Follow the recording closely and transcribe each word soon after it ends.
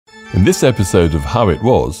In this episode of How It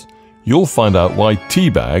Was, you'll find out why tea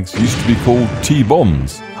bags used to be called tea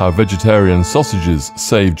bombs, how vegetarian sausages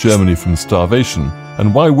saved Germany from starvation,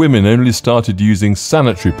 and why women only started using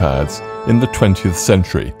sanitary pads in the 20th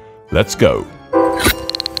century. Let's go!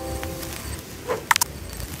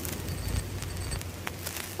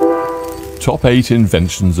 Top 8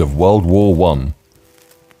 inventions of World War I.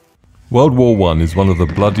 World War I is one of the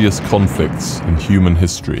bloodiest conflicts in human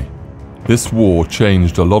history. This war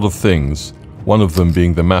changed a lot of things, one of them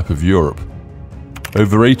being the map of Europe.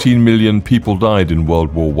 Over 18 million people died in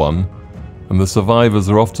World War I, and the survivors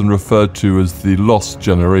are often referred to as the lost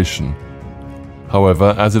generation.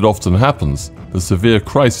 However, as it often happens, the severe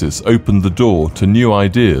crisis opened the door to new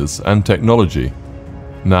ideas and technology.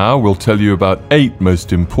 Now we'll tell you about 8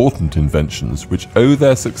 most important inventions which owe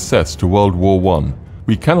their success to World War I.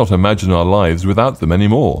 We cannot imagine our lives without them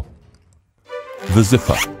anymore. The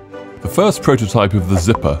zipper. The first prototype of the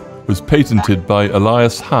zipper was patented by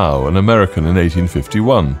Elias Howe, an American, in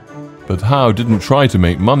 1851. But Howe didn't try to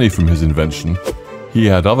make money from his invention. He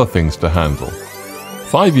had other things to handle.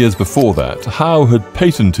 5 years before that, Howe had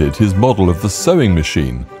patented his model of the sewing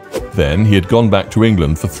machine. Then he had gone back to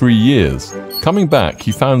England for 3 years. Coming back,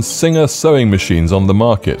 he found Singer sewing machines on the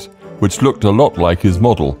market, which looked a lot like his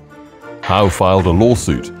model. Howe filed a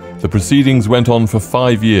lawsuit. The proceedings went on for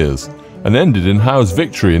 5 years and ended in Howe's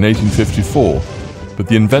victory in 1854, but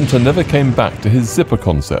the inventor never came back to his zipper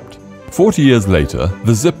concept. 40 years later,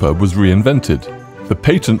 the zipper was reinvented. The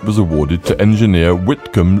patent was awarded to engineer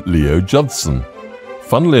Whitcomb Leo Judson.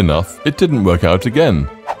 Funnily enough, it didn't work out again.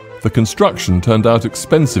 The construction turned out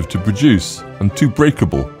expensive to produce and too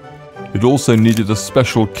breakable. It also needed a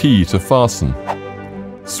special key to fasten.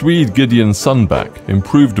 Swede Gideon Sundback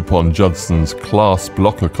improved upon Judson's clasp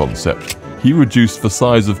locker concept. He reduced the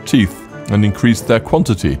size of teeth and increased their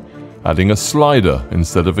quantity, adding a slider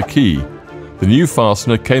instead of a key. The new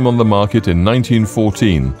fastener came on the market in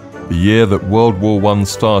 1914, the year that World War I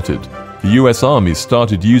started. The US Army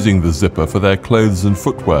started using the zipper for their clothes and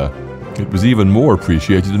footwear. It was even more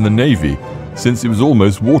appreciated in the Navy, since it was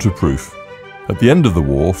almost waterproof. At the end of the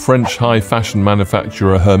war, French high-fashion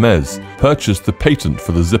manufacturer Hermès purchased the patent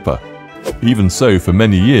for the zipper. Even so, for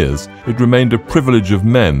many years, it remained a privilege of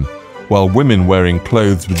men, while women wearing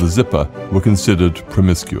clothes with a zipper were considered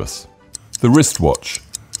promiscuous. The wristwatch.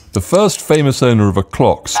 The first famous owner of a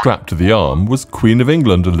clock strapped to the arm was Queen of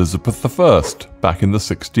England Elizabeth I, back in the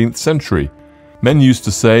 16th century. Men used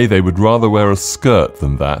to say they would rather wear a skirt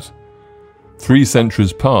than that. 3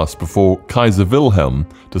 centuries passed before Kaiser Wilhelm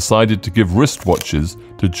decided to give wristwatches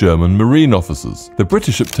to German Marine officers. The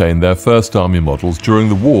British obtained their first army models during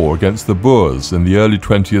the war against the Boers in the early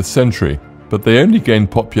 20th century, but they only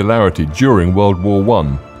gained popularity during World War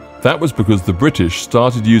I. That was because the British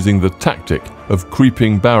started using the tactic of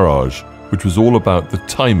creeping barrage, which was all about the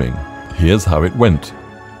timing. Here's how it went.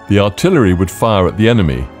 The artillery would fire at the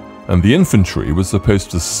enemy, and the infantry was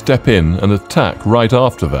supposed to step in and attack right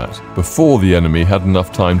after that, before the enemy had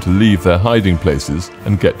enough time to leave their hiding places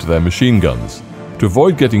and get to their machine guns. To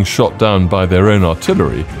avoid getting shot down by their own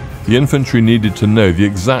artillery, the infantry needed to know the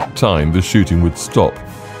exact time the shooting would stop.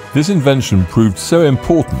 This invention proved so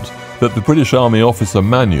important that the British Army Officer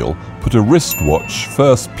Manual put a wristwatch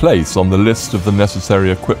first place on the list of the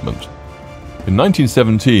necessary equipment. In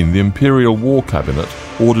 1917, the Imperial War Cabinet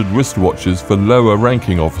ordered wristwatches for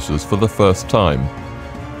lower-ranking officers for the first time.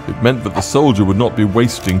 It meant that the soldier would not be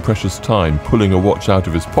wasting precious time pulling a watch out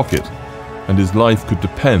of his pocket, and his life could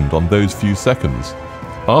depend on those few seconds.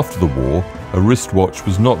 After the war, a wristwatch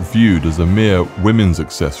was not viewed as a mere women's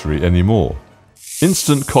accessory anymore.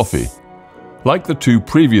 Instant coffee. Like the 2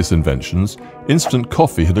 previous inventions, instant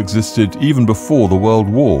coffee had existed even before the World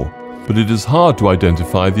War, but it is hard to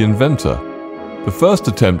identify the inventor. The first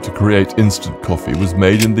attempt to create instant coffee was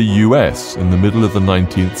made in the US in the middle of the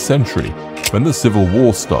 19th century. When the Civil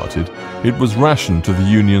War started, it was rationed to the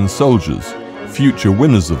Union soldiers, future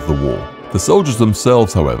winners of the war. The soldiers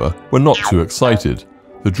themselves, however, were not too excited.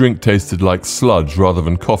 The drink tasted like sludge rather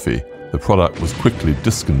than coffee. The product was quickly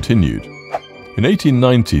discontinued. In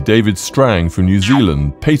 1890, David Strang from New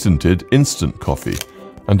Zealand patented instant coffee,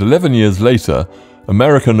 and 11 years later,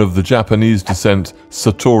 American of the Japanese descent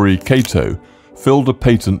Satoru Kato filled a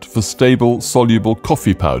patent for stable, soluble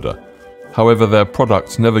coffee powder. However, their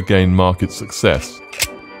products never gained market success.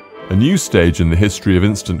 A new stage in the history of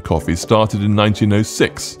instant coffee started in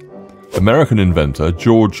 1906. American inventor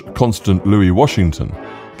George Constant Louis Washington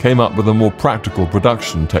came up with a more practical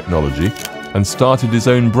production technology and started his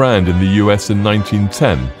own brand in the US in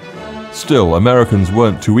 1910. Still, Americans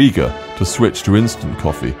weren't too eager to switch to instant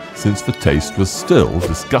coffee, since the taste was still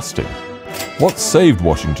disgusting. What saved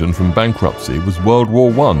Washington from bankruptcy was World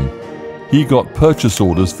War I. He got purchase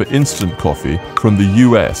orders for instant coffee from the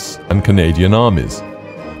US and Canadian armies.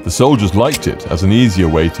 The soldiers liked it as an easier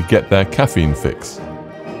way to get their caffeine fix.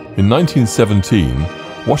 In 1917,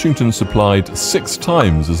 Washington supplied 6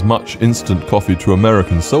 times as much instant coffee to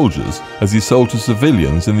American soldiers as he sold to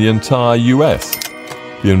civilians in the entire US.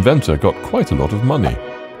 The inventor got quite a lot of money.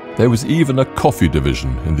 There was even a coffee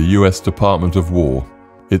division in the US Department of War.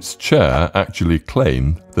 Its chair actually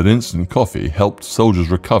claimed that instant coffee helped soldiers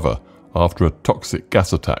recover after a toxic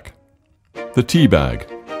gas attack. The tea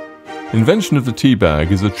bag. Invention of the tea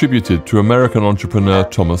bag is attributed to American entrepreneur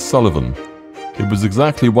Thomas Sullivan. It was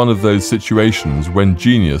exactly one of those situations when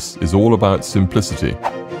genius is all about simplicity.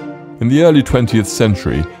 In the early 20th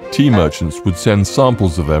century, tea merchants would send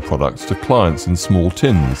samples of their products to clients in small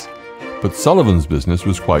tins. But Sullivan's business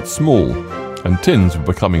was quite small, and tins were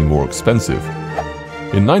becoming more expensive.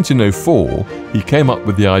 In 1904, he came up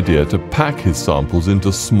with the idea to pack his samples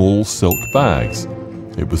into small silk bags.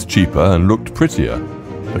 It was cheaper and looked prettier.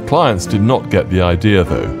 The clients did not get the idea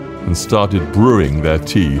though, and started brewing their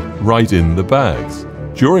tea right in the bags.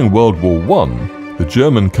 During World War I, the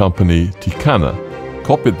German company Tikana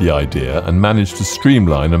copied the idea and managed to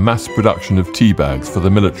streamline a mass production of tea bags for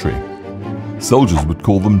the military. Soldiers would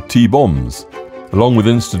call them tea bombs. Along with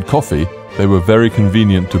instant coffee, they were very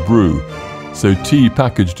convenient to brew, so tea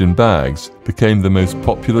packaged in bags became the most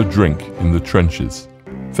popular drink in the trenches.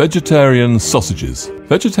 Vegetarian sausages.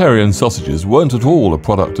 Vegetarian sausages weren't at all a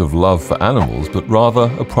product of love for animals, but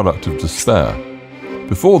rather a product of despair.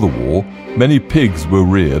 Before the war, many pigs were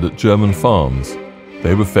reared at German farms.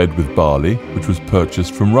 They were fed with barley, which was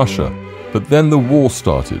purchased from Russia. But then the war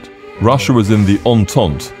started. Russia was in the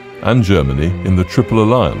Entente, and Germany in the Triple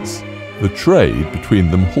Alliance. The trade between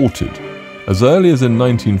them halted. As early as in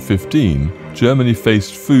 1915, Germany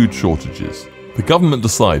faced food shortages. The government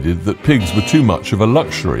decided that pigs were too much of a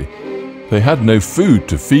luxury. They had no food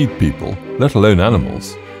to feed people, let alone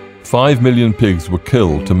animals. 5 million pigs were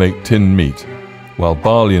killed to make tinned meat, while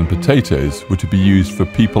barley and potatoes were to be used for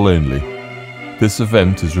people only. This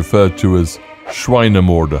event is referred to as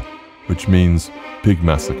Schweinemorde, which means pig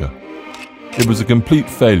massacre. It was a complete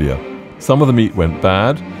failure. Some of the meat went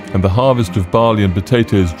bad, and the harvest of barley and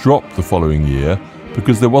potatoes dropped the following year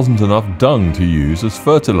because there wasn't enough dung to use as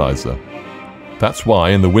fertilizer. That's why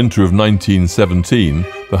in the winter of 1917,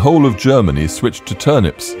 the whole of Germany switched to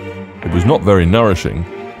turnips. It was not very nourishing,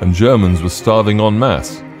 and Germans were starving en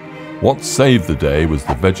masse. What saved the day was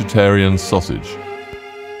the vegetarian sausage.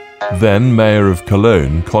 Then Mayor of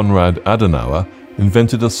Cologne, Konrad Adenauer,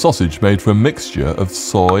 invented a sausage made from a mixture of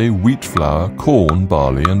soy, wheat flour, corn,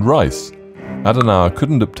 barley and rice. Adenauer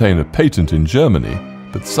couldn't obtain a patent in Germany,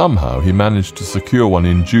 but somehow he managed to secure one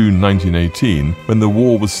in June 1918 when the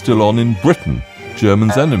war was still on in Britain,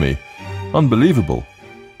 Germany's enemy. Unbelievable.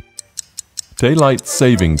 Daylight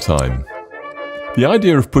saving time. The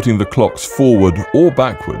idea of putting the clocks forward or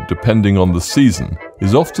backward depending on the season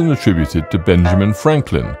is often attributed to Benjamin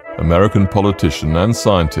Franklin, American politician and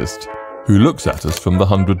scientist, who looks at us from the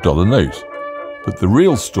 $100 note. But the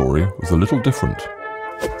real story was a little different.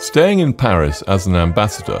 Staying in Paris as an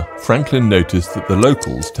ambassador, Franklin noticed that the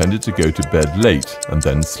locals tended to go to bed late and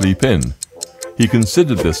then sleep in. He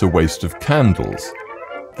considered this a waste of candles.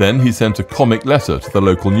 Then he sent a comic letter to the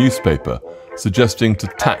local newspaper, suggesting to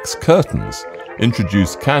tax curtains,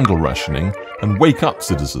 introduce candle rationing, and wake up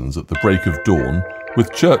citizens at the break of dawn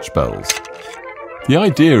with church bells. The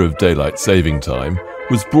idea of daylight saving time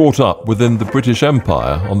was brought up within the British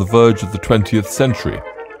Empire on the verge of the 20th century.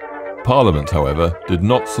 Parliament, however, did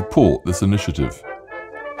not support this initiative.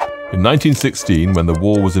 In 1916, when the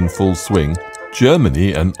war was in full swing,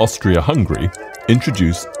 Germany and Austria-Hungary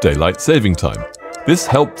introduced daylight saving time. This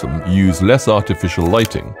helped them use less artificial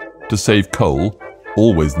lighting to save coal,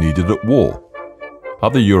 always needed at war.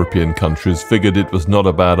 Other European countries figured it was not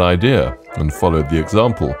a bad idea and followed the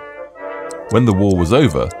example. When the war was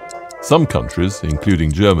over, some countries,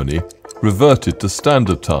 including Germany, reverted to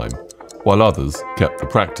standard time, while others kept the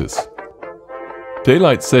practice.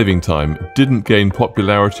 Daylight saving time didn't gain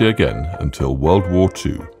popularity again until World War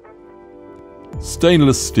II.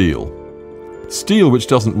 Stainless steel. Steel which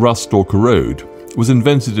doesn't rust or corrode was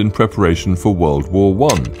invented in preparation for World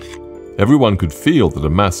War I. Everyone could feel that a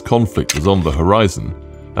mass conflict was on the horizon,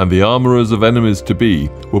 and the armourers of enemies-to-be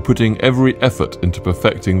were putting every effort into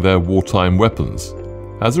perfecting their wartime weapons.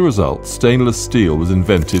 As a result, stainless steel was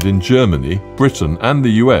invented in Germany, Britain and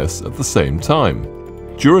the US at the same time.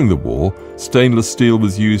 During the war, stainless steel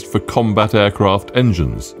was used for combat aircraft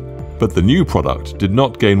engines, but the new product did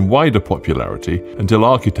not gain wider popularity until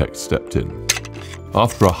architects stepped in.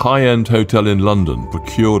 After a high-end hotel in London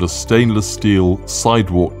procured a stainless steel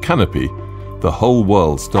sidewalk canopy, the whole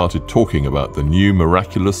world started talking about the new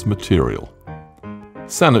miraculous material.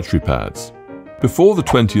 Sanitary pads. Before the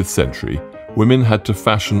 20th century, women had to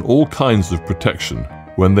fashion all kinds of protection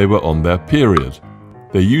when they were on their period.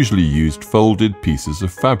 They usually used folded pieces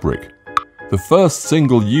of fabric. The first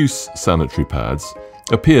single-use sanitary pads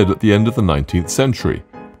appeared at the end of the 19th century.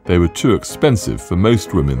 They were too expensive for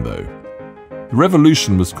most women, though. The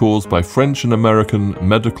revolution was caused by French and American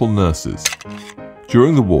medical nurses.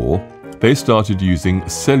 During the war, they started using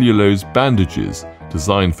cellulose bandages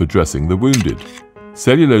designed for dressing the wounded.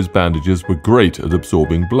 Cellulose bandages were great at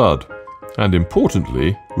absorbing blood, and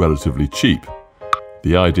importantly, relatively cheap.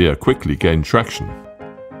 The idea quickly gained traction.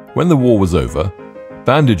 When the war was over,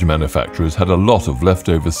 bandage manufacturers had a lot of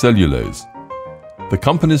leftover cellulose. The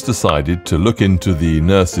companies decided to look into the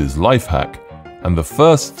nurse's life hack, and the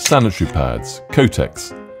first sanitary pads,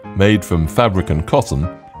 Kotex, made from fabric and cotton,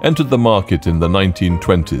 entered the market in the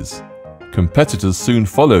 1920s. Competitors soon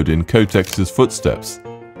followed in Kotex's footsteps.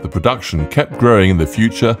 The production kept growing in the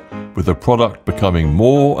future, with the product becoming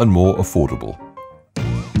more and more affordable.